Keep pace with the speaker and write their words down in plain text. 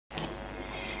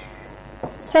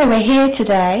So we're here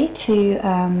today to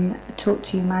talk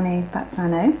to Manu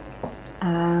Bazzano,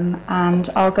 and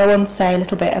I'll go on to say a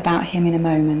little bit about him in a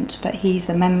moment, but he's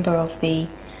a member of the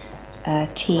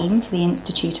team for the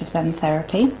Institute of Zen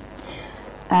Therapy,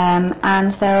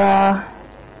 and there are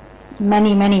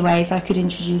many ways I could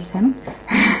introduce him,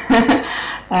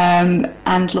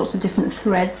 and lots of different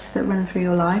threads that run through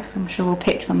your life. I'm sure we'll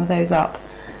pick some of those up.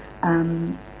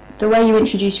 The way you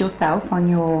introduce yourself on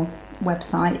your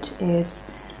website is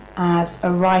as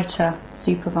a writer,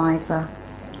 supervisor,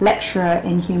 lecturer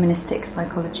in humanistic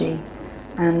psychology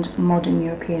and modern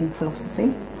European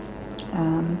philosophy,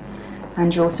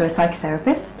 and you're also a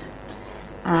psychotherapist,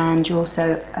 and you're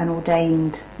also an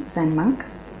ordained Zen monk.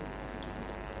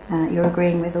 You're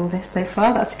agreeing with all this so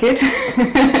far, that's good.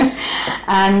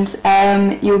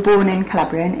 And you were born in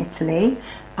Calabria in Italy,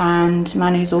 and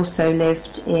Manu's also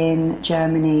lived in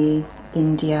Germany,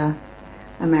 India,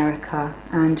 America,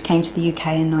 and came to the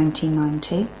UK in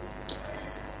 1990.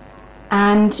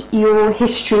 And your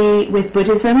history with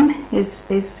Buddhism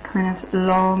is kind of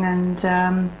long, and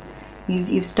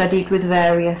you've studied with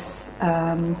various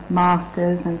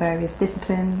masters and various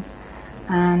disciplines,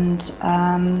 and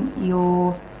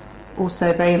you're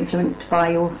also very influenced by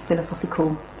your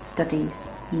philosophical studies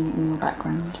in your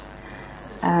background.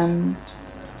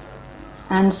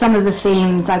 And some of the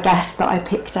themes, I guess, that I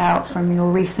picked out from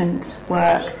your recent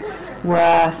work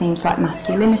were themes like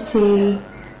masculinity,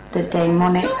 the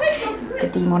demonic,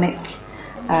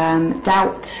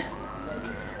 doubt,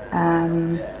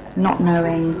 not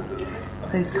knowing,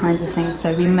 those kinds of things.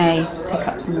 So we may pick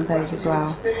up some of those as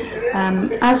well.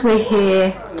 As we're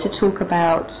here to talk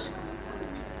about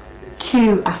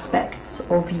two aspects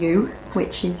of you,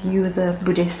 which is you as a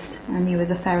Buddhist and you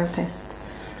as a therapist,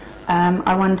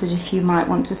 I wondered if you might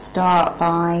want to start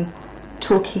by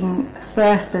talking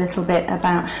first a little bit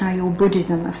about how your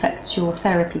Buddhism affects your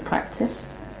therapy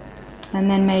practice, and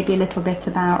then maybe a little bit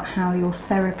about how your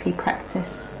therapy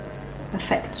practice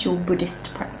affects your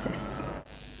Buddhist practice.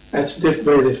 That's a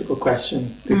very difficult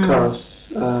question, because,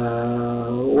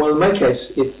 well, in my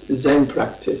case, it's Zen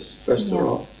practice, first of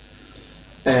all.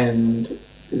 And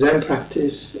Zen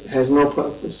practice has no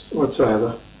purpose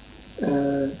whatsoever.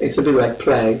 It's a bit like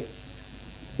play.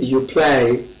 You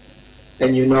play,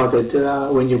 and you know that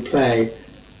when you play,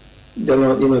 there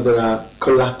are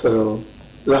collateral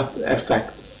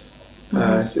effects,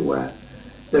 as it were,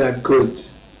 that are good.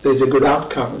 There's a good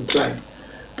outcome in playing,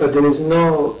 but there is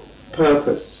no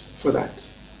purpose for that.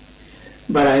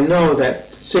 But I know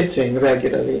that sitting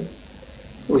regularly,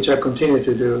 which I continue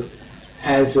to do,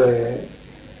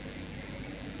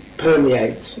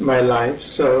 permeates my life,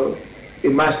 so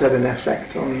it must have an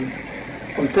effect on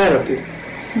therapy.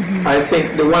 I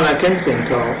think the one I can think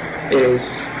of is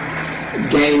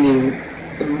gaining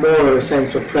more of a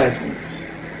sense of presence.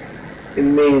 It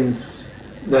means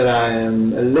that I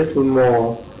am a little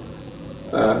more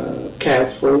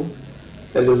careful,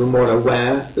 a little more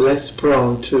aware, less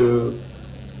prone to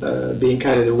being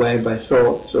carried away by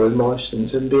thoughts or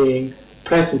emotions, and being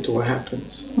present to what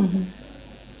happens.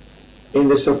 In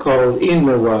the so-called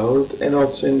inner world, and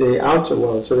also in the outer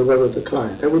world, so the world of the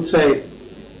client. I would say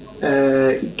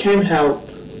it can help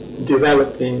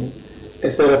developing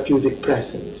a therapeutic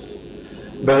presence.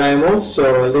 But I'm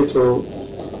also a little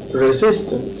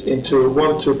resistant into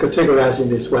want to categorize in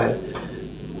this way.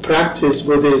 Practice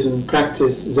Buddhism,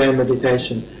 practice Zen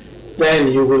meditation,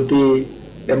 then you will be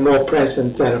a more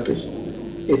present therapist.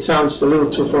 It sounds a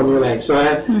little too formulaic. So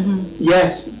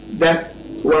yes, that's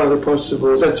one of the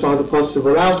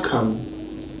possible outcomes.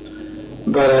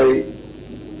 But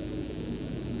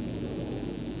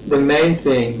the main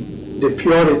thing, the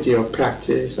purity of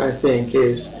practice, I think,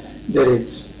 is that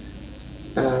it's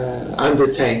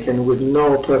undertaken with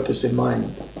no purpose in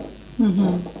mind.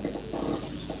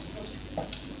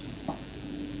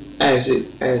 As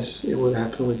it would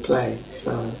happen with play.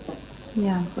 So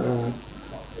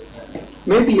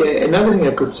maybe another thing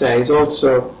I could say is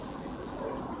also,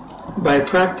 by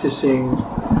practicing,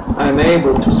 I'm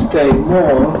able to stay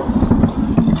more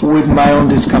with my own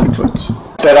discomfort.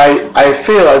 That I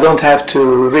feel I don't have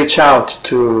to reach out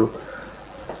to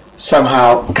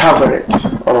somehow cover it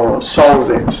or solve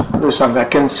it, do something. I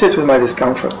can sit with my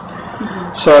discomfort.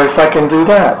 So if I can do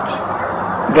that,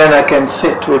 then I can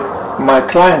sit with my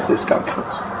client's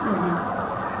discomfort.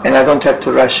 And I don't have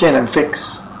to rush in and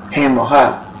fix him or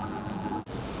her.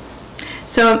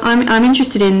 So I'm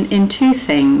interested in two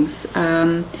things.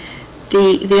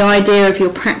 The idea of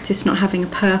your practice not having a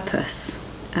purpose,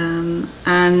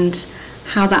 and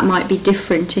how that might be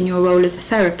different in your role as a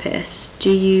therapist. Do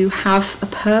you have a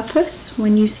purpose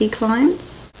when you see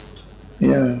clients?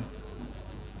 Yeah.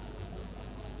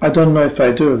 I don't know if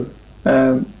I do.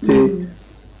 The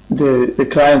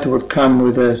client would come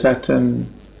with a certain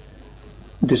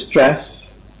distress,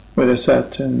 with a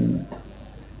certain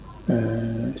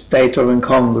state of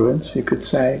incongruence, you could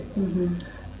say,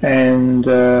 and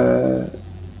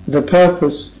the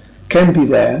purpose can be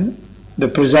there. The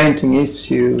presenting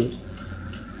issue,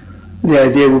 the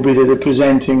idea would be that the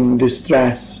presenting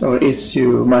distress or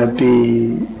issue might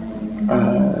be,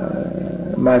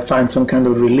 might find some kind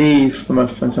of relief,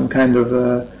 might find some kind of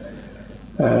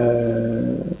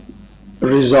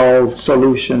resolve,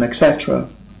 solution, etc.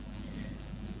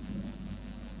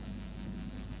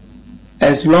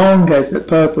 As long as the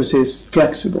purpose is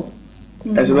flexible,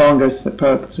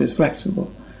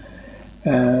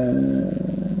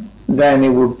 then it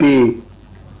would be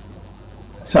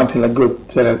something like good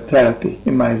therapy,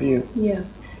 in my view. Yeah.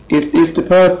 If the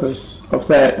purpose of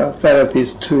therapy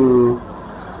is too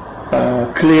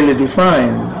clearly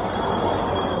defined,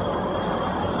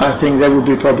 I think that would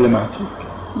be problematic.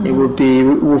 It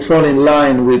would fall in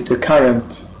line with the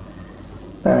current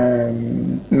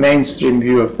mainstream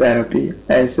view of therapy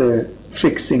as a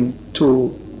fixing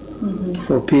tool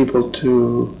for people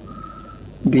to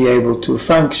be able to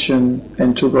function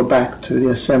and to go back to the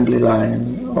assembly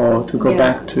line or to go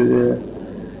back to the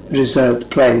reserved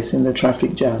place in the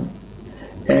traffic jam.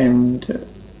 And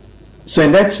so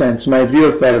in that sense, my view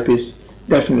of therapy is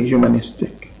definitely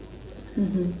humanistic.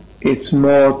 It's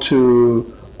more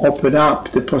to open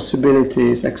up the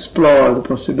possibilities, explore the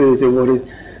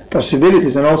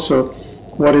possibilities and also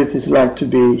what it is like to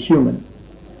be human,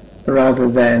 rather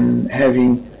than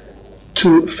having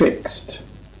too fixed,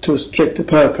 too strict a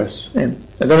purpose. And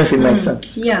I don't know if it makes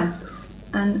sense. Yeah,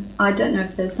 and I don't know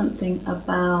if there's something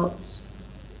about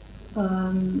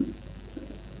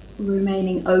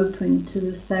remaining open to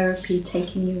the therapy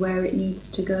taking you where it needs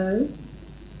to go,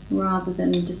 rather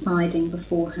than deciding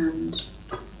beforehand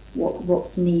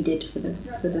what's needed for the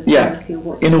therapy.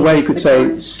 In a way you could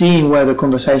say seeing where the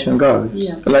conversation goes,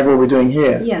 like what we're doing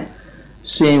here,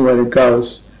 seeing where it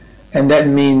goes. And that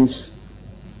means,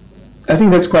 I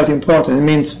think that's quite important, it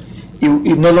means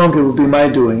it no longer will be my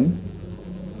doing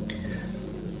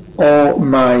or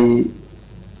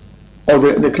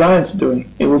the client's doing.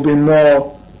 It will be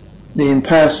more the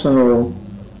impersonal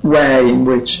way in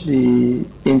which the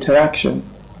interaction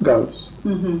goes.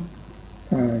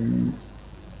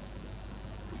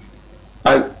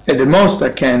 At the most I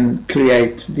can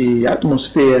create the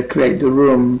atmosphere, create the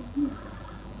room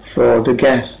for the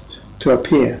guest to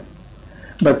appear.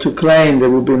 But to claim that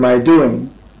will be my doing,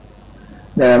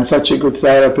 that I'm such a good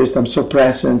therapist, I'm so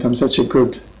present, I'm such a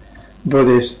good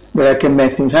Buddhist, that I can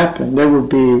make things happen, that would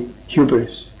be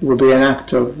hubris. It would be an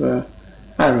act of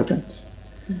arrogance.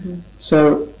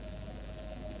 So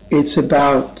it's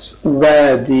about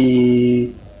where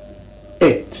the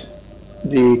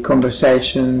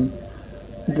conversation,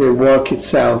 the work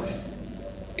itself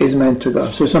is meant to go.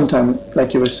 So sometimes,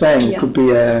 like you were saying, it could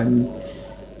be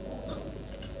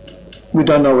we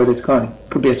don't know where it's going. It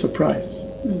could be a surprise.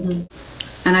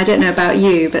 And I don't know about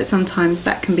you, but sometimes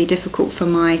that can be difficult for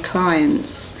my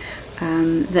clients,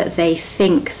 that they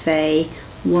think they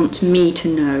want me to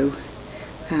know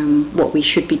what we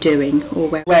should be doing or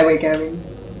where we're going.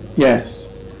 Yes.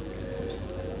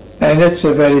 And that's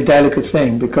a very delicate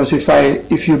thing, because if I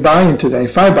buy into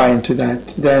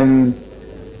that, then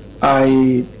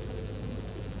I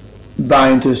buy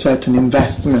into a certain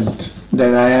investment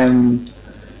that I am,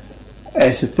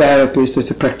 as a therapist,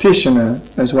 as a practitioner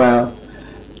as well,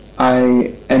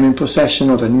 I am in possession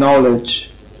of a knowledge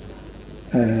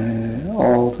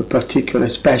of a particular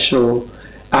special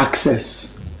access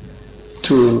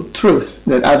to truth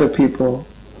that other people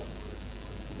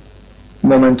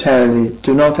momentarily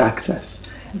do not access,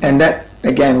 and that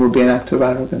again would be an act of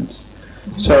arrogance.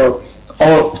 So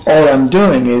all I'm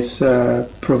doing is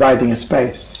providing a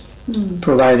space,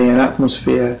 providing an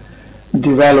atmosphere,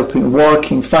 developing,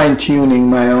 working, fine-tuning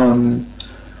my own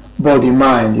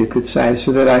body-mind, you could say,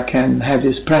 so that I can have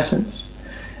this presence,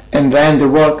 and then the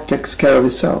work takes care of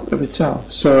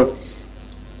itself. So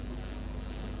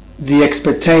the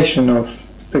expectation of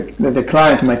that the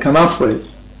client might come up with,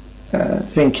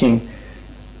 thinking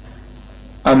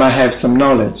I might have some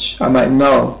knowledge, I might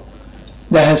know,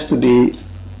 that has to be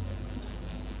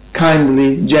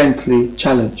kindly, gently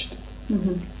challenged,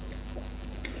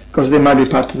 because they might be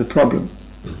part of the problem.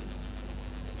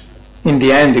 In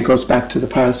the end, it goes back to the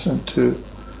person, to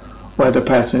where the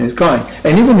person is going.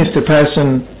 And even if the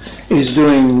person is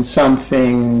doing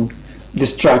something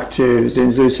destructive, is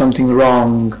doing something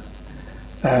wrong,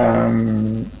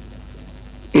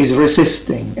 is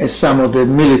resisting, as some of the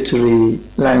military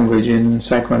language in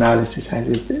psychoanalysis has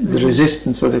it, the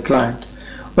resistance of the client.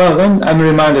 Well, then I'm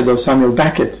reminded of Samuel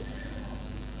Beckett.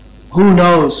 Who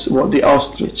knows what the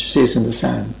ostrich sees in the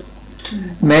sand?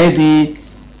 Maybe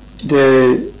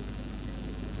the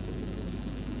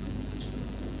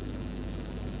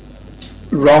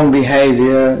wrong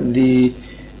behavior, the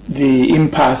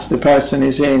impasse the person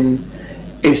is in,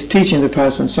 is teaching the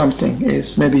person something,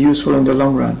 is maybe useful in the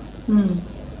long run.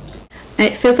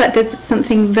 It feels like there's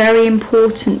something very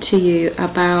important to you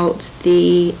about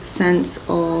the sense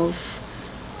of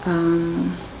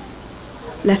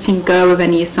letting go of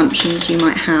any assumptions you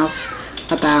might have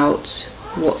about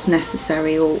what's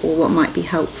necessary or what might be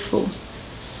helpful.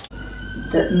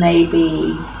 That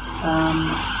maybe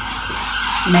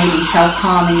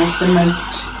self-harming is the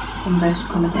most, inverted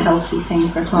commas, healthy thing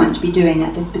for a client to be doing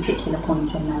at this particular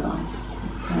point in their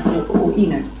life. Or you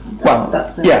know,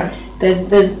 that's the, yeah.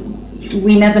 There's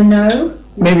we never know.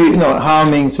 Maybe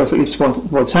harming, so it's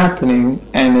what's happening,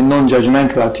 and a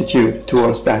non-judgmental attitude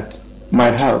towards that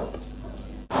might help.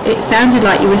 It sounded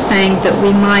like you were saying that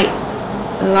we might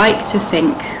like to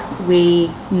think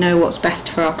we know what's best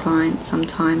for our clients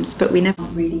sometimes, but we never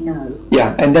really know.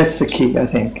 Yeah, and that's the key, I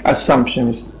think.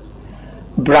 Assumptions,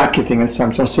 bracketing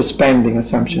assumptions, suspending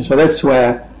assumptions. So that's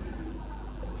where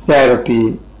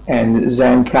therapy and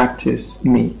Zen practice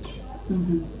meet.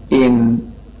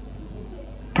 In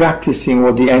practicing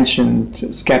what the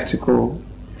ancient skeptical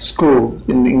school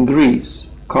in Greece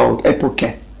called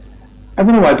epoche. I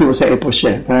don't know why people say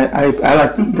epoche, but I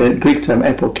like the Greek term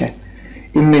epoche.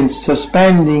 It means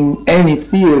suspending any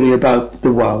theory about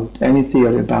the world, any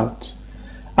theory about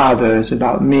others,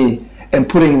 about me, and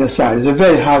putting it aside. It's a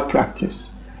very hard practice.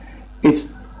 It's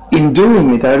in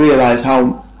doing it I realize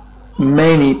how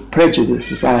many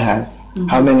prejudices I have,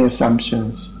 how many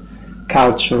assumptions,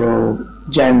 cultural,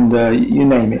 gender, you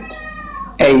name it,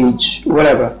 age,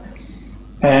 whatever.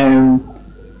 And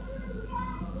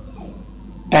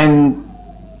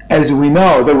as we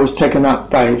know, that was taken up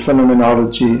by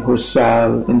phenomenology,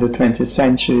 Husserl in the 20th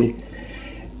century.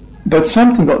 But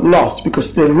something got lost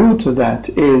because the root of that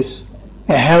is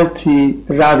a healthy,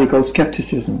 radical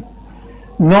skepticism.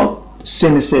 Not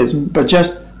cynicism, but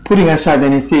just putting aside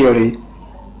any theory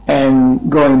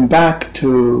and going back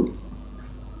to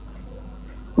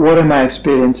what am I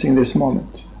experiencing this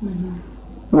moment?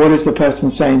 What is the person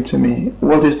saying to me?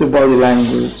 What is the body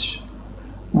language?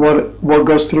 What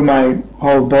goes through my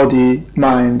whole body,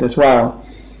 mind as well.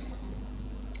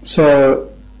 So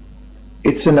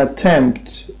it's an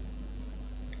attempt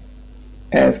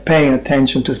at paying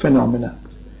attention to phenomena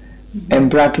and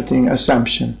bracketing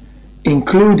assumption,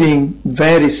 including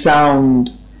very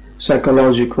sound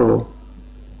psychological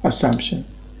assumption,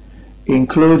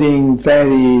 including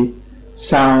very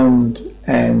sound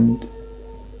and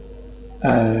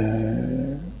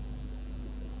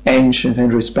ancient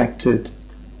and respected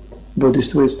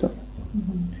Buddhist wisdom.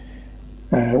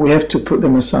 We have to put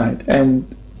them aside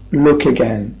and look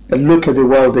again, look at the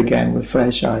world again with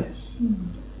fresh eyes,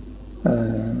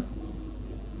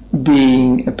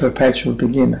 being a perpetual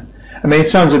beginner. I mean, it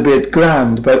sounds a bit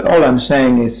grand, but all I'm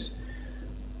saying is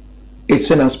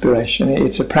it's an aspiration,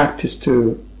 it's a practice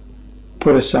to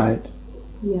put aside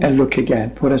and look again,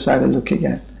 put aside and look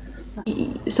again.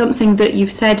 Something that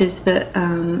you've said is that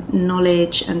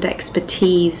knowledge and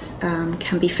expertise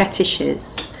can be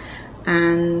fetishes,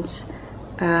 and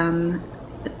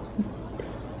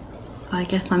I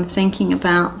guess I'm thinking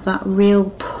about that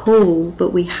real pull that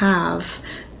we have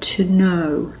to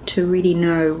know, to really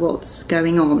know what's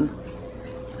going on,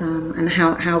 and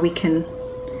how we can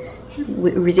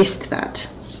resist that.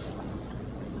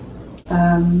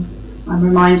 I'm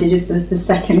reminded of the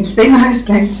second thing I was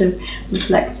going to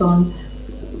reflect on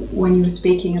when you were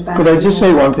speaking about... Could I just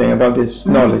say one thing about this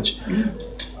knowledge?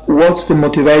 What's the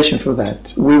motivation for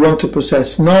that? We want to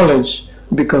possess knowledge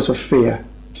because of fear.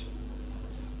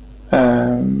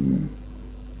 And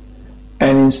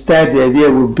instead the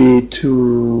idea would be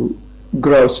to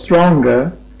grow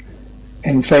stronger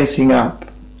and facing up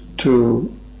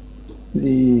to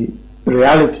the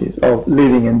realities of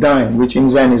living and dying, which in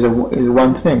Zen is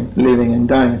one thing, living and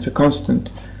dying. It's a constant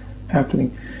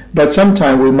happening. But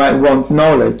sometimes we might want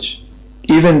knowledge,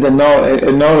 even the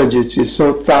knowledge is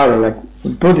so thorough,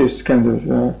 like Buddhist kind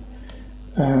of,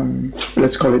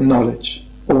 let's call it knowledge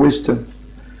or wisdom,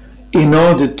 in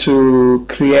order to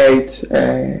create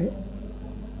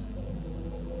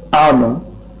armor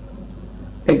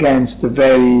against the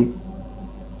very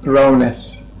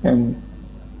rawness and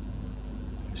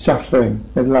suffering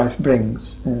that life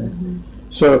brings.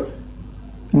 So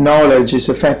knowledge is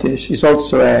a fetish, it's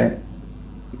also a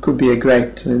could be a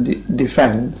great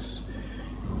defense,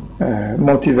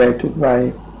 motivated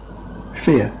by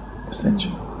fear,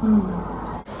 essentially.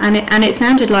 And it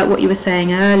sounded like what you were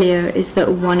saying earlier is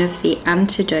that one of the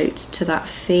antidotes to that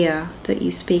fear that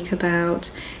you speak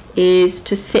about is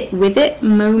to sit with it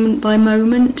moment by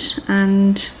moment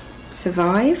and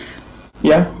survive.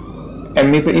 Yeah,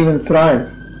 and maybe even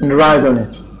thrive and ride on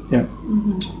it. Yeah.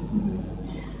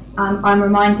 I'm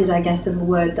reminded, I guess, of a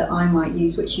word that I might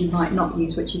use, which you might not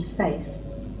use, which is faith.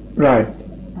 Right.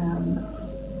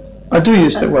 I do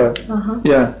use that word.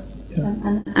 Yeah.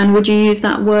 And would you use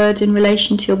that word in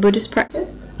relation to your Buddhist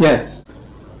practice? Yes.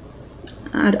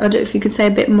 I don't know if you could say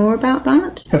a bit more about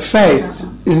that. Faith,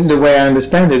 in the way I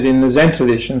understand it in the Zen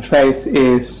tradition, faith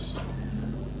is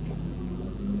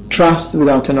trust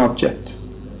without an object.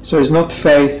 So it's not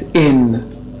faith in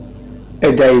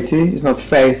a deity, it's not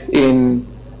faith in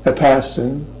a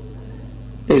person,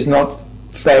 it's not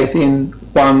faith in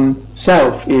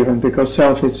oneself even, because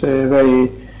self is a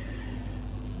very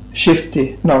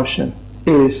shifty notion.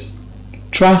 It is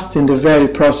trust in the very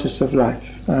process of life.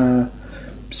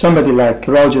 Somebody like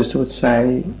Rogers would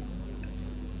say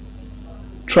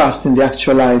trust in the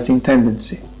actualizing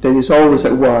tendency, that is always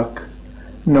at work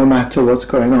no matter what's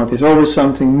going on. There's always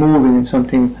something moving and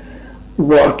something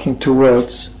working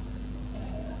towards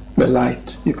the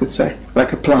light, you could say,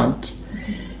 like a plant.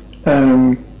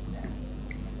 I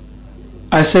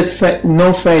said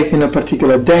no faith in a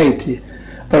particular deity,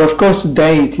 but of course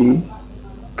deity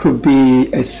could be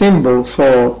a symbol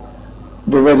for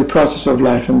the very process of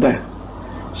life and death.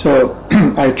 So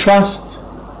I trust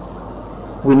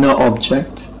with no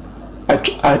object.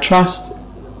 I trust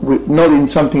with, not in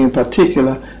something in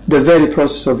particular, the very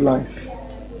process of life.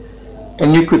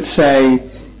 And you could say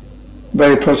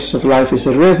very process of life is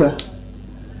a river,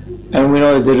 and we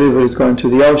know that the river is going to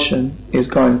the ocean, is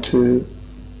going to,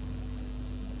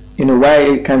 in a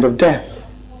way, a kind of death.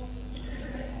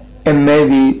 And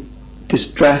maybe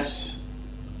distress,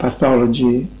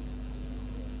 pathology,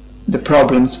 the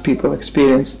problems people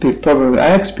experience, the problems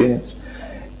I experience,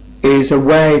 is a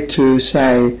way to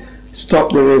say,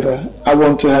 stop the river. I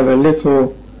want to have a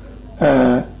little,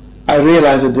 I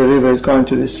realize that the river is going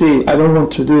to the sea. I don't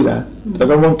want to do that. I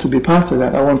don't want to be part of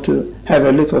that. I want to have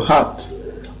a little hut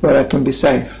where I can be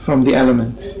safe from the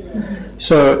elements.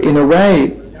 So in a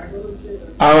way,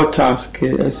 our task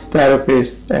as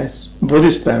therapists, as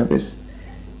Buddhist therapists,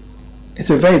 it's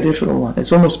a very difficult one.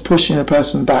 It's almost pushing a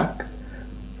person back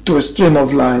to a stream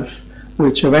of life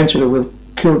which eventually will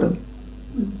kill them.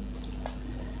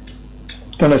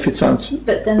 Don't know if it sounds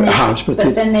harsh, but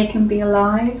then they can be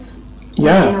alive,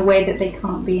 yeah, in a way that they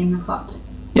can't be in the hut.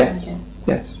 Yes,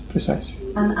 yes,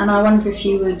 precisely. And I wonder if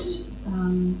you would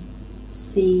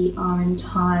see our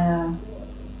entire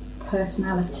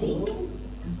personality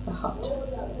as the hut.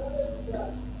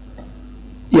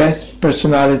 Yes,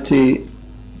 personality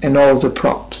and all the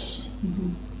props.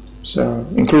 So,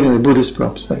 including the Buddhist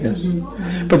props, I guess.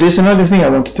 But there's another thing I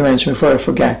wanted to mention before I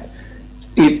forget.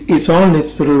 It's only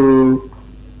through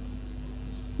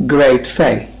great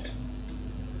faith,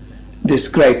 this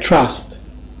great trust.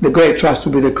 The great trust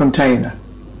will be the container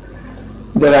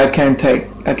that I can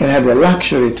have the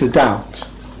luxury to doubt.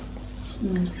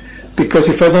 Because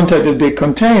if I don't have the big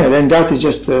container, then doubt is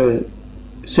just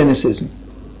cynicism.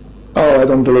 Oh, I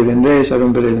don't believe in this, I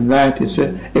don't believe in that.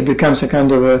 It becomes a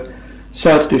kind of a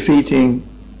self-defeating,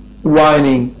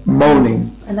 whining,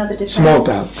 moaning, small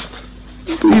doubt.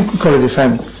 You could call it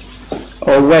defense,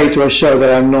 or a way to assure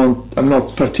that I'm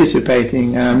not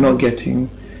participating and I'm not getting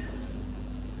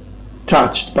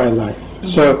touched by life.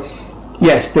 So,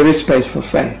 yes, there is space for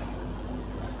faith.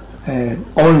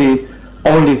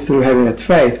 Only through having that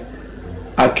faith,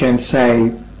 I can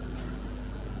say,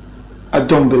 I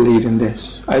don't believe in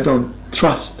this. I don't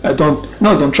trust. I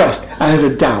don't trust. I have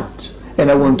a doubt,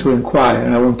 and I want to inquire,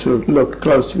 and I want to look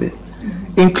closely,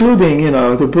 including,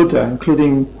 the Buddha,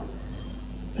 including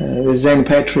the Zen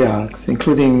patriarchs,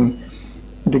 including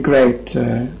the great,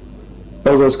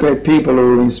 all those great people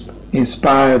who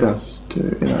inspired us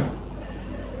to,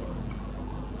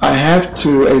 I have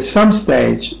to, at some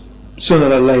stage, sooner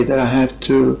or later, I have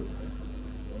to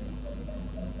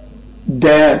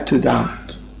dare to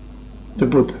doubt the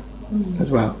Buddha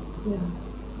as well,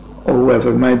 or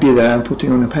whoever it might be that I'm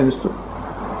putting on a pedestal.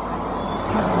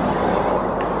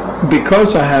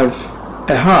 Because I have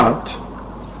a heart,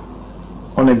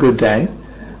 on a good day,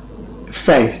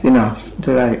 faith enough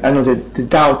that I know that the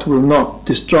doubt will not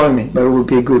destroy me, but it will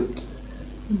be a good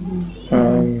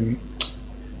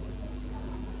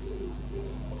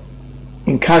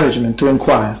encouragement to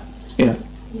inquire.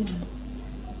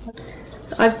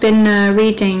 I've been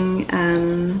reading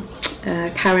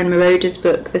Karen Moroder's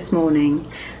book this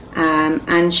morning,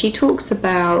 and she talks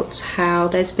about how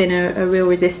there's been a real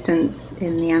resistance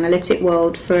in the analytic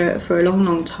world for a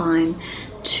long time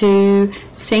to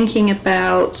thinking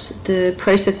about the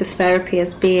process of therapy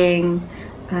as being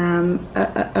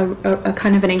a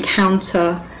kind of an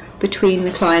encounter between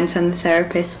the client and the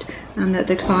therapist, and that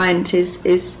the client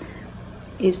is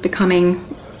becoming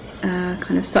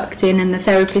kind of sucked in, and the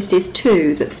therapist is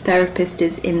too, that the therapist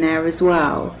is in there as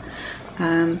well.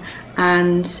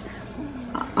 And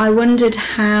I wondered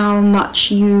how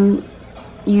much you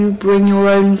bring your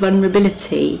own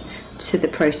vulnerability to the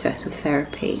process of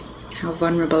therapy. How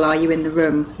vulnerable are you in the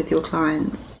room with your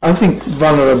clients? I think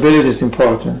vulnerability is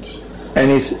important, and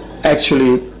it's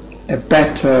actually a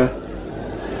better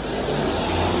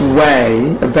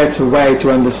way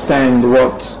to understand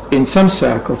what in some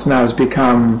circles now has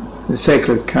become the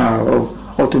sacred cow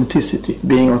of authenticity,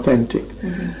 being authentic.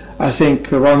 Mm-hmm. I think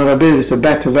vulnerability is a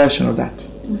better version of that.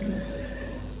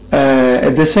 Mm-hmm.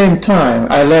 At the same time,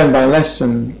 I learned my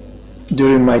lesson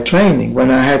during my training when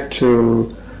I had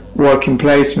to work in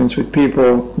placements with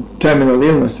people with terminal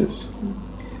illnesses.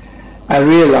 I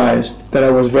realized that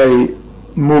I was very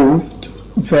moved,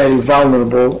 very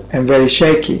vulnerable, and very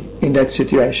shaky in that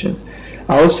situation.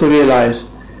 I also realized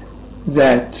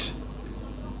that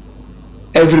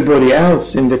everybody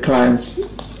else in the client's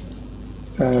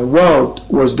world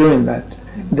was doing that.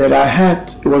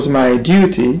 That it was my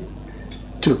duty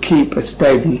to keep a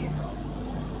steady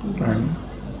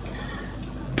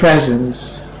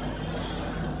presence,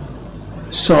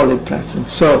 solid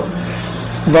presence. So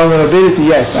vulnerability,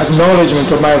 yes,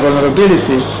 acknowledgement of my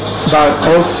vulnerability, but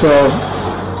also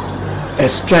a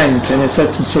strength and a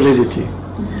certain solidity.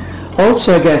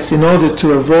 Also, I guess, in order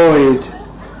to avoid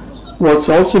what's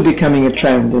also becoming a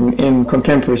trend in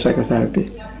contemporary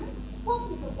psychotherapy,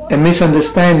 a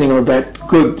misunderstanding of that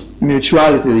good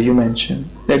mutuality that you mentioned,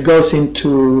 that goes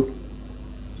into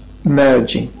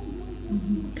merging,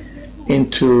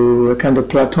 into a kind of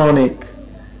platonic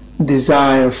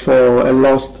desire for a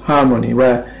lost harmony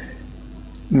where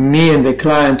me and the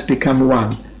client become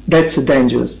one. That's a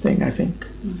dangerous thing, I think.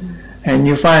 Mm-hmm. And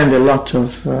you find a lot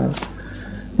of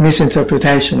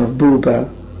misinterpretation of Buber,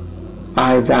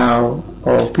 I, thou,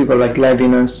 or people like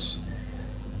Levinas,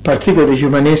 particularly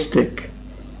humanistic.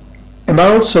 And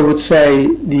I also would say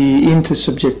the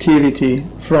intersubjectivity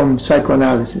from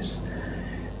psychoanalysis.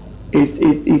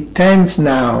 It tends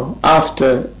now,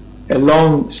 after a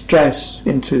long stress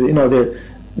into,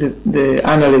 the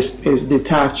analyst is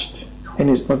detached and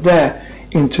is not there,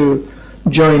 into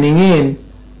joining in,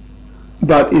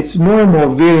 but it's more and more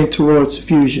veering towards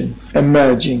fusion and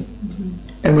merging. Mm-hmm.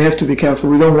 And we have to be careful.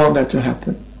 We don't want that to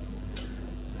happen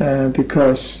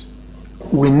because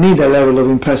we need a level of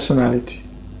impersonality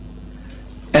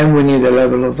and we need a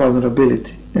level of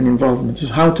vulnerability and involvement. So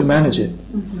how to manage it?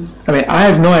 Mm-hmm. I mean, I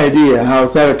have no idea how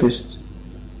therapists,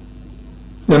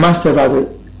 they must have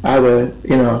other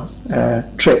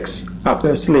tricks up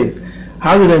their sleeve.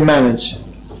 How do they manage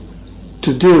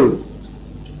to do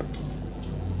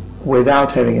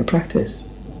without having a practice?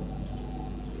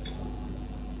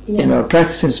 Yeah.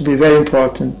 Practice seems to be very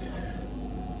important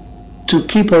to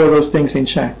keep all of those things in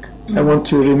check. Mm-hmm. I want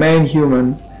to remain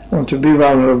human, I want to be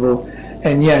vulnerable,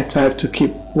 and yet I have to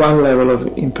keep one level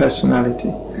of impersonality,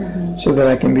 mm-hmm. so that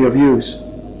I can be of use.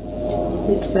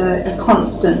 It's a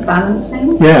constant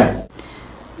balancing. Yeah.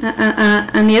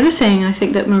 And the other thing I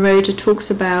think that Moroder talks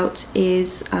about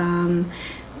is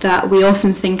that we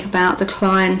often think about the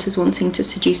client as wanting to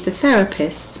seduce the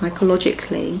therapist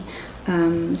psychologically.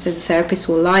 So the therapist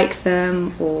will like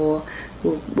them or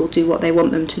will do what they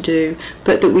want them to do,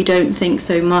 but that we don't think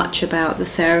so much about the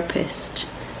therapist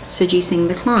seducing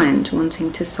the client,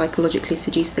 wanting to psychologically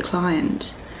seduce the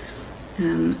client.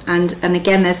 And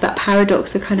again, there's that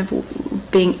paradox of kind of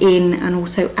being in and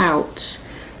also out,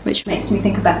 which makes me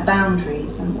think about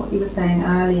boundaries and what you were saying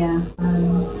earlier.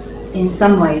 In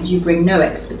some ways, you bring no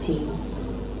expertise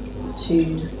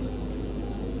to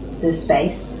the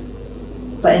space,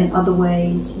 but in other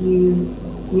ways, you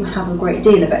have a great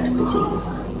deal of expertise.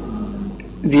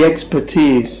 The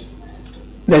expertise,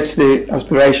 that's the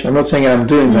aspiration. I'm not saying I'm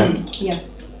doing that. Yeah.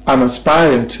 I'm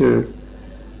aspiring to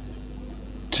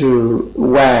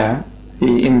wear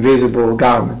the invisible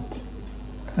garment,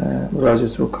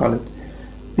 Rogers will call it.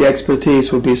 The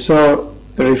expertise will be so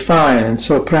refined and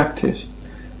so practiced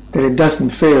that it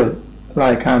doesn't feel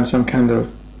like I'm some kind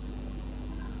of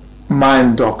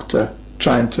mind doctor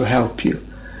trying to help you.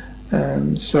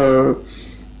 So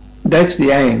that's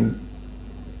the aim.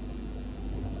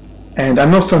 And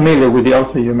I'm not familiar with the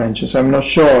author you mentioned, so I'm not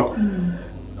sure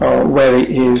or where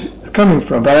he is coming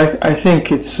from. But I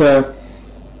think it's how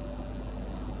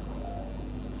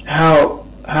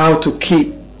to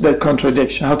keep that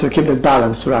contradiction, how to keep that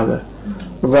balance, rather,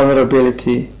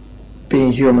 vulnerability,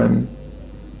 being human,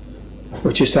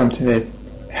 which is something that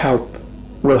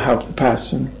will help the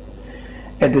person.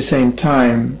 At the same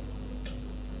time,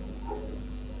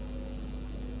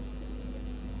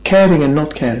 caring and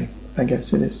not caring, I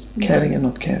guess it is. Caring and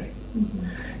not caring.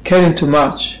 Caring too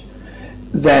much,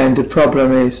 then the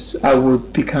problem is I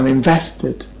would become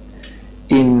invested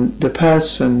in the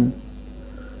person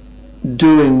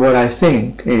doing what I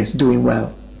think is doing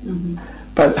well.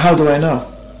 But how do I know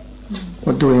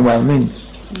what doing well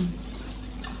means?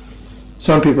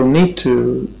 Some people need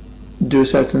to do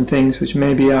certain things which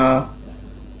maybe are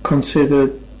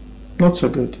considered not so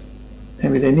good.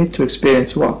 Maybe they need to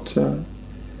experience what you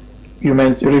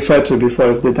referred to before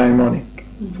as the daimonic,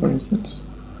 for instance.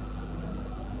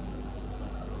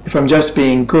 If I'm just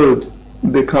being good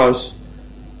because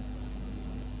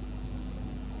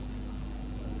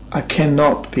I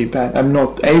cannot be bad, I'm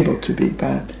not able to be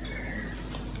bad.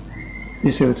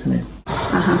 You see what I mean?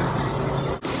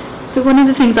 So one of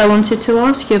the things I wanted to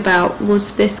ask you about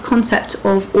was this concept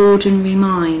of ordinary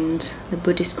mind, the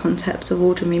Buddhist concept of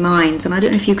ordinary mind, and I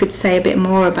don't know if you could say a bit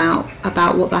more about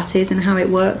what that is and how it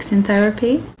works in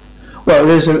therapy. Well,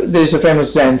 there's a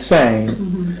famous Zen saying,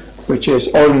 which is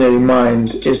ordinary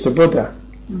mind is the Buddha.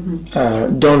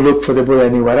 Don't look for the Buddha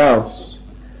anywhere else.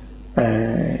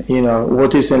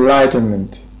 What is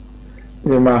enlightenment?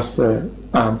 The master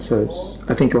answers,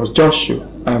 I think it was Joshua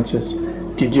answers,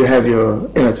 did you have your,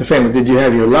 it's a famous, did you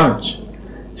have your lunch?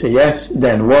 Say yes,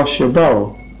 then wash your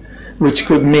bowl. Which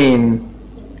could mean,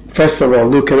 first of all,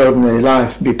 look at ordinary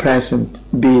life, be present,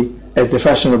 be, as the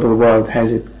fashionable world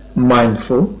has it,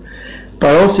 mindful.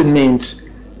 But also it means,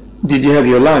 did you have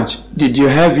your lunch? Did you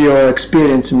have your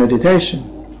experience in meditation?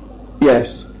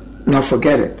 Yes, now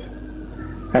forget it.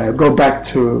 Go back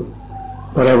to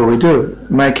whatever we do.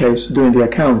 In my case, doing the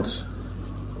accounts.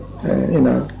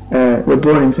 The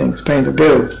boring things, paying the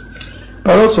bills,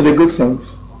 but also the good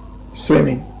things,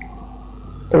 swimming,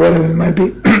 or whatever it might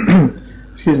be.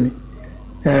 Excuse me.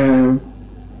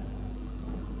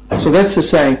 So that's the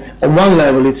saying. On one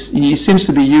level, it seems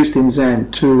to be used in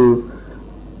Zen to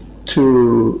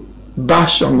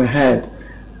bash on the head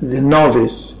the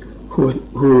novice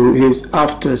who is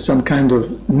after some kind of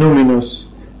numinous,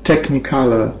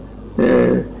 technicolor,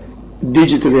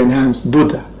 digitally enhanced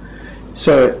Buddha.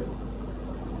 So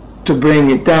to bring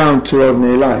it down to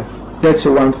ordinary life, that's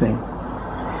the one thing.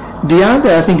 The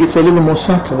other, I think it's a little more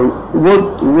subtle.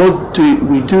 What do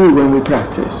we do when we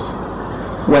practice?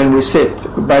 When we sit?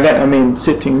 By that I mean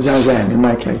sitting zazen in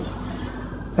my case.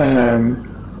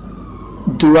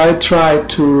 Do I try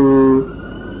to,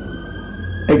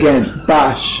 again,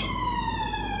 bash,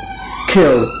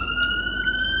 kill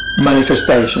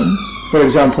manifestations? For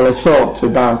example, a thought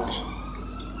about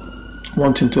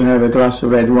wanting to have a glass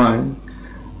of red wine,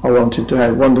 or wanting to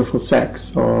have wonderful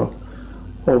sex, or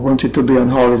wanting to be on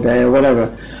holiday, or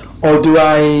whatever. Or do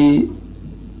I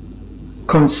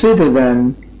consider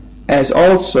them as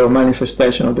also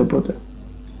manifestation of the Buddha?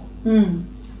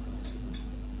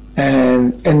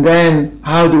 And then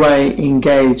how do I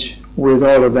engage with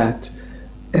all of that?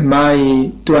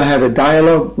 Do I have a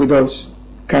dialogue with those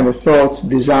kind of thoughts,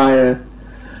 desire,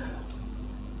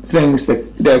 things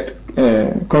that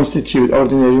constitute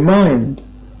ordinary mind?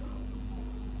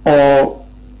 Or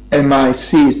am I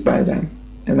seized by them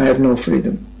and I have no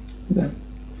freedom with them?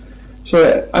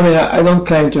 So, I don't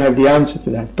claim to have the answer to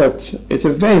that, but it's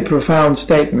a very profound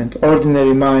statement.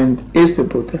 Ordinary mind is the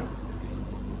Buddha.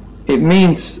 To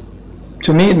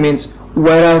me it means,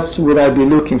 where else would I be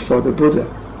looking for the Buddha?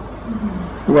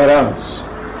 Where else?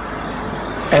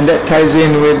 And that ties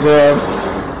in with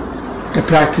a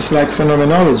practice like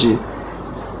phenomenology.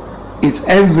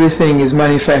 Everything is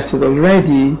manifested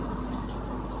already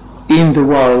in the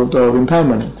world of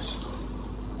impermanence,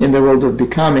 in the world of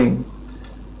becoming.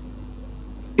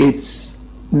 It's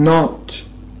not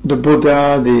the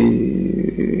Buddha,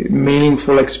 the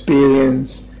meaningful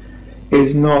experience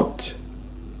is not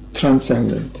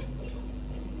transcendent.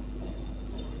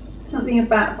 Something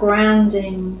about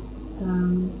grounding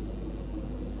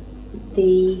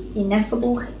the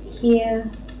ineffable here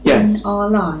in our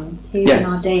lives, here in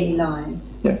our daily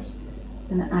lives. Yes.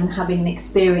 And having an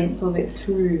experience of it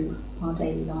through our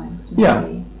daily lives. Maybe. Yeah,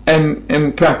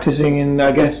 and practicing in,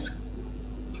 I guess,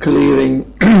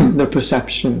 clearing the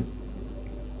perception,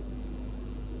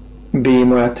 being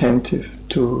more attentive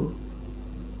to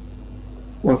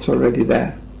what's already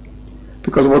there.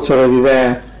 Because what's already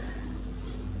there,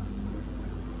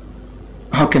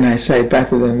 how can I say it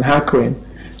better than Hakuin?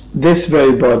 This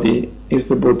very body is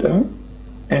the Buddha,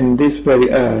 and this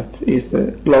very earth is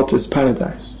the lotus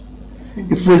paradise.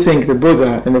 Mm-hmm. If we think the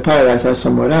Buddha and the paradise are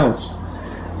somewhere else,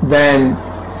 then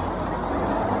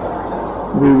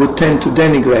we would tend to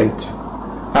denigrate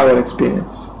our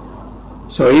experience.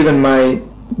 So even my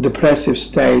depressive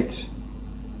state,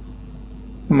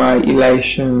 my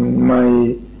elation,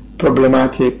 my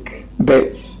problematic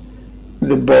bits,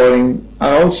 the boring,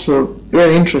 are also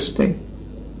very interesting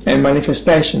and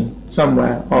manifestation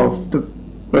somewhere of the,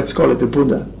 let's call it the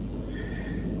Buddha.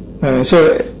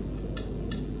 So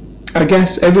I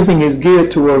guess everything is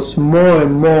geared towards more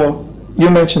and more. You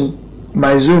mentioned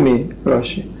Maizumi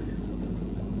Roshi.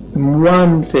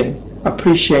 One thing,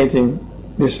 appreciating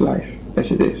this life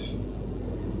as it is,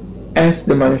 as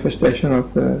the manifestation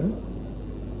of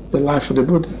the life of the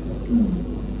Buddha.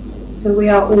 So we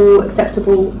are all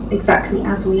acceptable exactly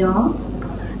as we are?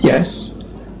 Yes,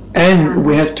 and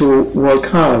we have to work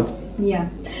hard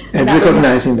at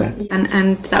recognizing that.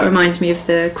 And that reminds me of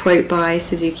the quote by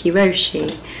Suzuki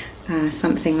Roshi,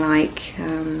 something like,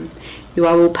 you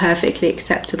are all perfectly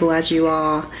acceptable as you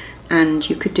are, and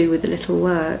you could do with a little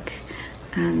work.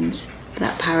 And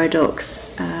that paradox,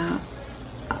 and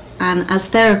as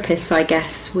therapists, I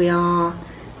guess, we are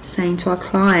saying to our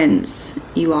clients,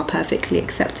 you are perfectly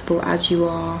acceptable as you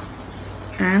are.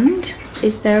 And?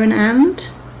 Is there an and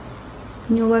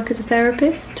in your work as a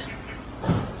therapist?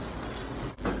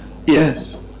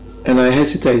 Yes, and I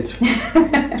hesitate.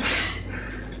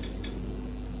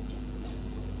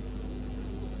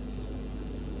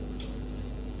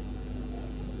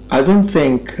 I don't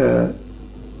think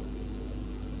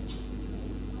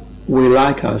we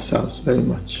like ourselves very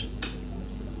much.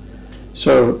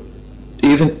 So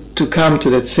even to come to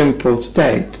that simple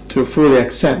state, to fully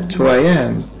accept who I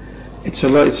am, it's a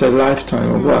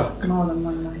lifetime of work. More than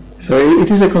one life. So it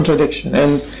is a contradiction,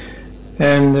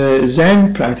 and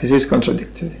Zen practice is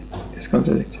contradictory. It's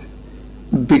contradictory.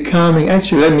 Becoming,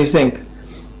 actually, let me think.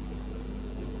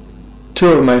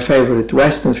 Two of my favorite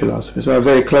Western philosophers are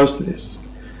very close to this.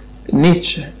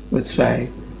 Nietzsche would say,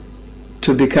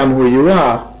 to become who you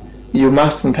are, you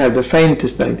mustn't have the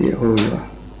faintest idea who you are.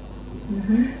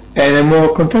 Mm-hmm. And a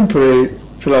more contemporary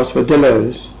philosopher,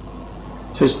 Deleuze,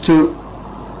 says to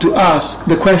ask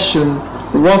the question,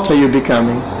 what are you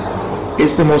becoming,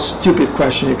 is the most stupid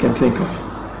question you can think of.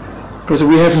 Because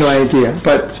we have no idea.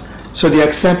 But so the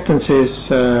acceptance is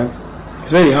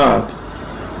very hard.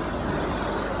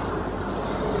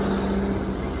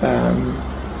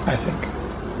 I think.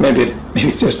 Maybe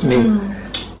it's just me.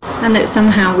 And that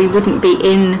somehow we wouldn't be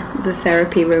in the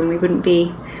therapy room, we wouldn't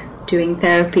be doing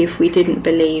therapy if we didn't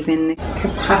believe in the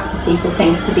capacity for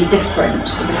things to be different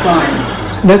for the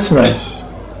client. That's nice.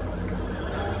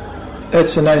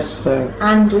 That's a nice...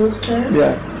 and also,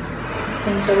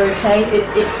 things are okay.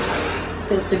 It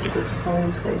feels difficult to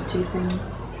hold those two things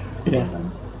together.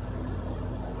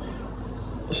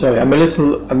 Sorry, I'm a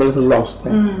little lost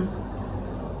there.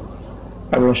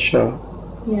 I'm not sure.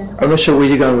 Yeah. I'm not sure where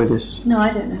you're going with this. No,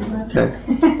 I don't know. Okay.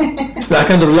 I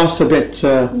kind of lost a bit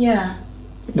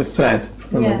the thread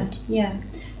for a moment. Yeah.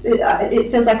 It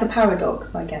feels like a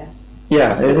paradox, I guess.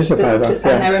 Yeah, it is a paradox.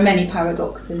 And there are many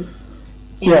paradoxes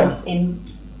in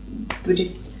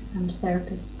Buddhist and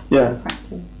therapist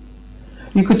practice.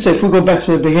 You could say, if we go back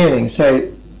to the beginning,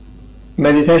 say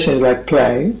meditation is like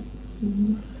play,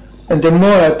 and the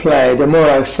more I play, the more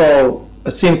I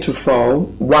seem to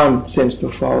fall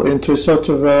into a sort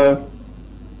of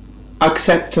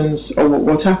acceptance of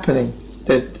what's happening,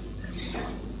 that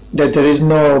there is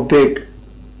no big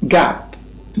gap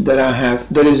that I have,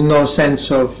 there is no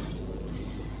sense of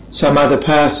some other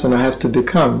person I have to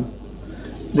become.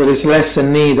 There is less a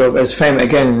need of, as famous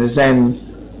again in the Zen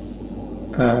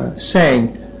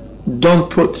saying, don't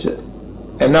put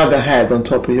another head on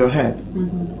top of your head.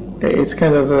 It's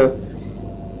kind of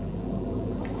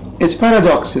it's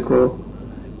paradoxical,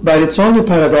 but it's only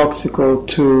paradoxical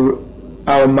to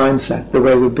our mindset, the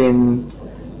way we've been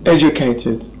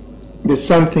educated, that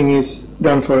something is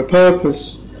done for a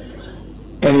purpose,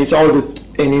 and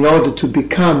in order to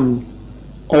become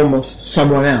almost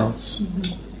someone else.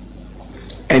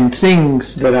 And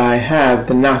things that I have,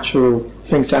 the natural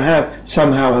things I have,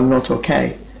 somehow are not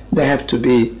okay. They have to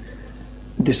be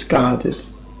discarded.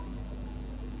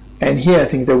 And here I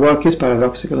think the work is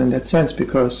paradoxical in that sense,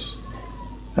 because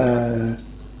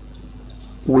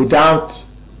without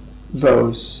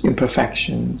those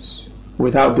imperfections,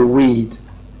 without the weed,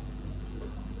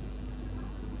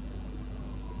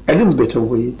 a little bit of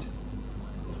weed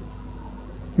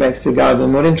makes the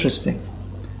garden more interesting.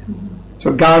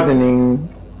 So gardening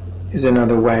is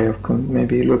another way of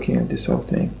maybe looking at this whole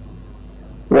thing.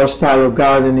 What style of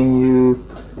gardening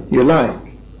you like?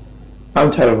 I'm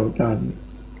terrible at gardening.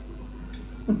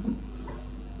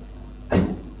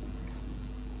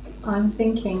 I'm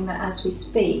thinking that as we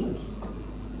speak,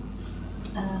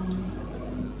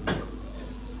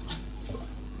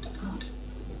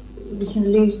 we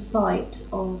can lose sight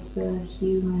of the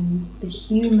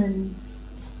human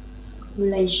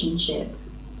relationship.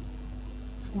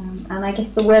 And I guess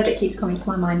the word that keeps coming to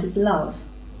my mind is love.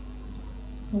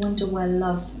 I wonder where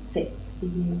love fits for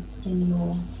you in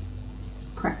your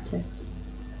practice.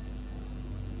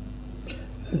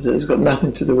 It's got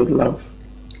nothing to do with love.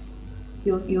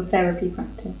 Your therapy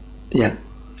practice. Yeah.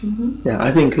 Mm-hmm. Yeah,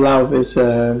 I think love is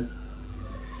a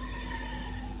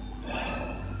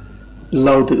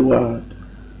loaded word.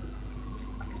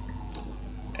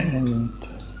 And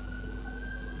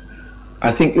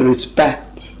I think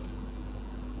respect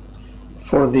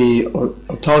for the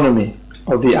autonomy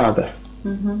of the other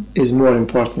is more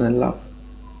important than love.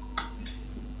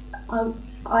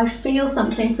 I feel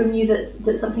something from you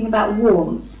that's something about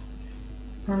warmth,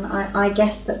 and I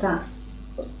guess that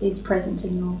is present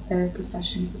in your therapy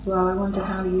sessions as well. I wonder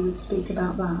how you would speak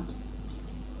about that.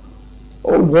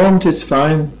 Oh, warmth is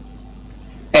fine,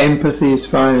 empathy is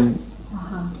fine,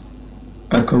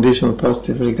 unconditional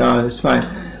positive regard is fine,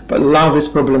 but love is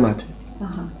problematic.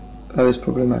 Love is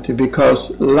problematic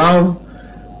because love,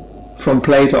 from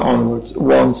Plato onwards,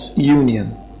 wants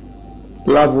union.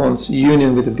 Love wants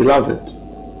union with the beloved,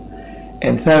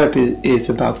 and therapy is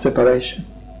about separation.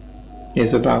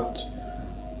 It's about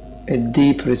a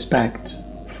deep respect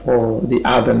for the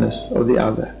otherness of the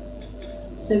other.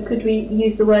 So could we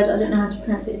use the word, I don't know how to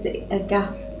pronounce it, is it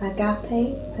agape?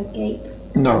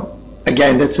 No,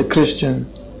 again, that's a Christian,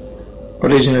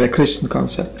 originally a Christian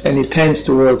concept, and it tends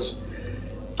towards,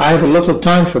 I have a lot of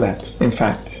time for that, in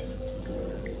fact,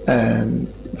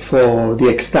 for the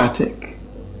ecstatic,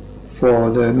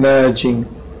 for the merging,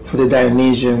 for the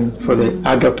Dionysian, for the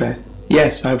agape.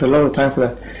 Yes, I have a lot of time for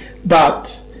that.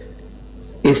 But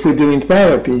if we're doing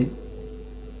therapy,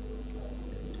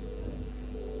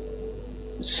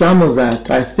 some of that,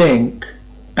 I think,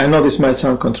 I know this might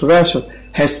sound controversial,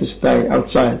 has to stay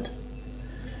outside.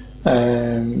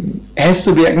 Has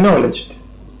to be acknowledged.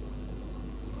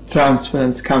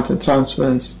 Transference,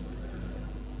 counter-transference,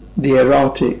 the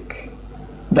erotic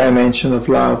dimension of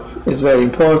love is very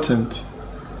important.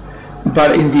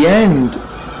 But in the end,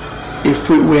 if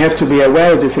we have to be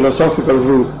aware of the philosophical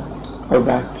root of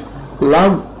that.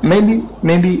 Love, maybe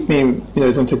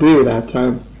I don't agree with that.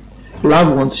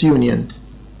 Love wants union,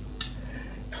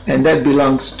 and that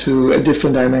belongs to a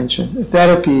different dimension.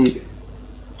 Therapy,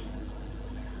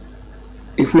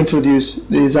 if we introduce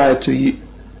the desire to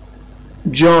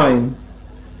join,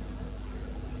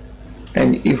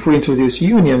 and if we introduce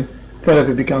union,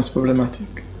 therapy becomes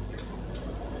problematic.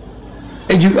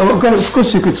 And of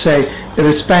course you could say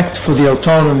respect for the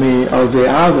autonomy of the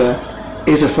other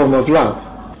is a form of love.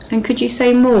 And could you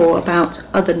say more about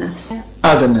otherness?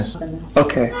 Otherness.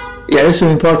 Okay. Yeah, this is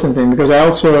an important thing because I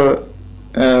also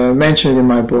mentioned in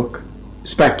my book,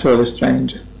 Spectre of the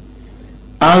Stranger.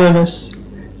 Otherness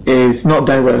is not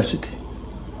diversity.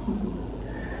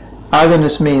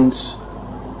 Otherness means,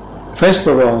 first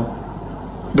of all,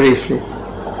 briefly,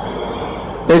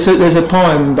 there's a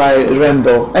poem by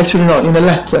Rimbaud, actually no, in a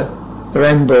letter,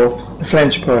 Rimbaud, a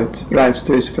French poet, writes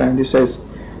to his friend, he says,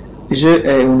 Je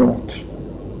est un autre.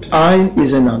 I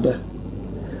is another.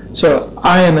 So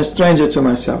I am a stranger to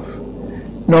myself.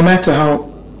 No matter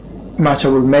how much I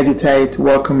will meditate,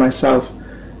 work on myself,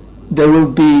 there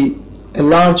will be a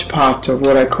large part of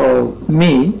what I call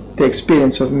me, the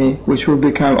experience of me, which will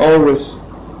become always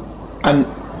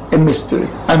a mystery,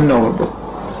 unknowable.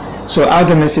 So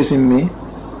otherness is in me.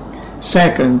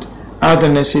 Second,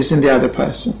 otherness is in the other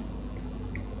person.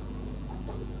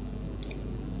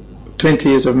 20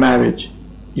 years of marriage,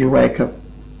 you wake up,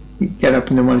 you get up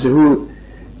in the morning and say,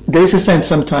 there is a sense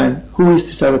sometimes, who is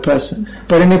this other person?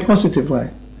 But in a positive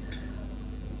way.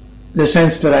 The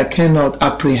sense that I cannot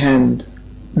apprehend,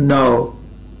 know,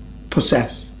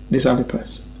 possess this other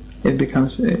person.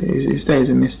 It stays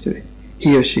a mystery.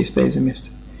 He or she stays a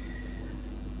mystery.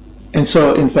 And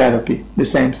so in therapy, the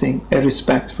same thing, a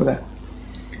respect for that.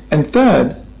 And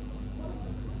third,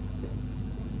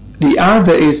 the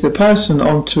other is the person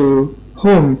onto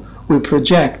whom we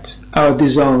project our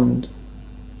disowned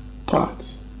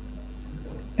parts.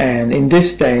 And in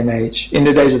this day and age, in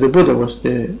the days of the Buddha, was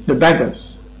the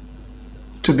beggars.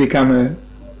 To become a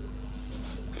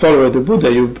follower of the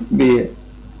Buddha, you be a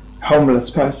homeless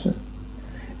person.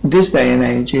 This day and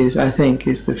age is, I think,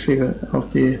 is the figure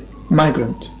of the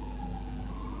migrant.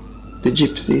 the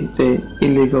gypsy, the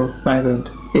illegal migrant,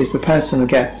 is the person who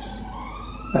gets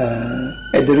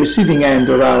at the receiving end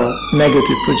of our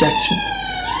negative projection.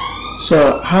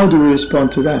 So how do we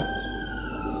respond to that?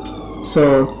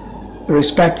 So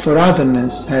respect for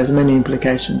otherness has many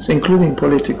implications, including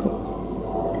political.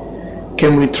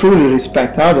 Can we truly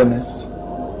respect otherness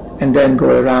and then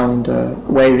go around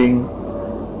waving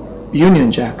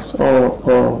Union Jacks or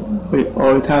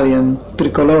Italian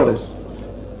tricolores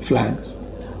flags?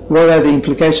 What are the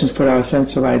implications for our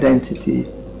sense of identity?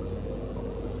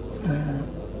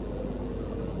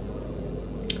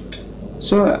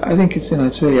 So I think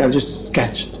it's really, I've just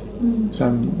sketched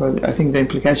some, but I think the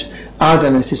implication,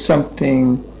 otherness is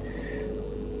something,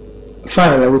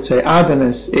 finally I would say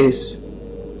otherness is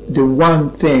the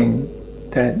one thing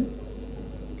that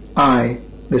I,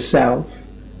 the self,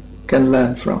 can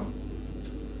learn from.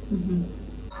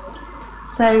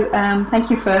 So thank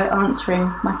you for answering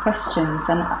my questions,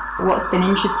 and what's been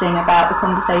interesting about the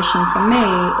conversation for me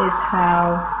is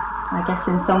how, I guess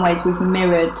in some ways we've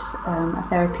mirrored a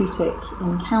therapeutic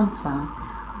encounter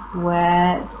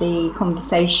where the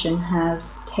conversation has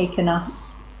taken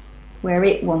us where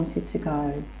it wanted to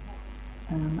go,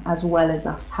 as well as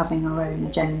us having our own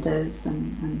agendas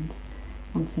and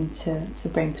wanting to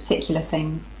bring particular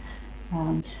things.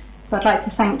 So I'd like to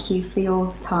thank you for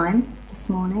your time this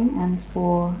morning and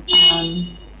for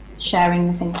sharing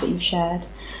the things that you've shared.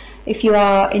 If you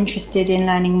are interested in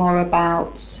learning more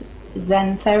about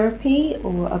Zen therapy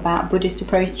or about Buddhist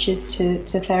approaches to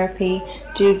therapy,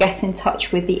 do get in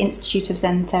touch with the Institute of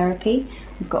Zen Therapy.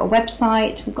 We've got a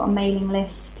website, we've got a mailing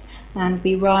list, and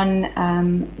we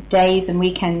run days and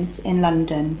weekends in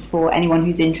London for anyone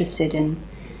who's interested in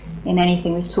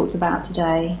anything we've talked about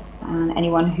today, and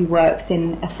anyone who works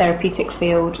in a therapeutic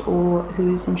field or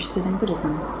who's interested in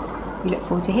Buddhism. We look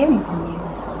forward to hearing from you.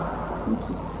 Thank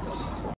you.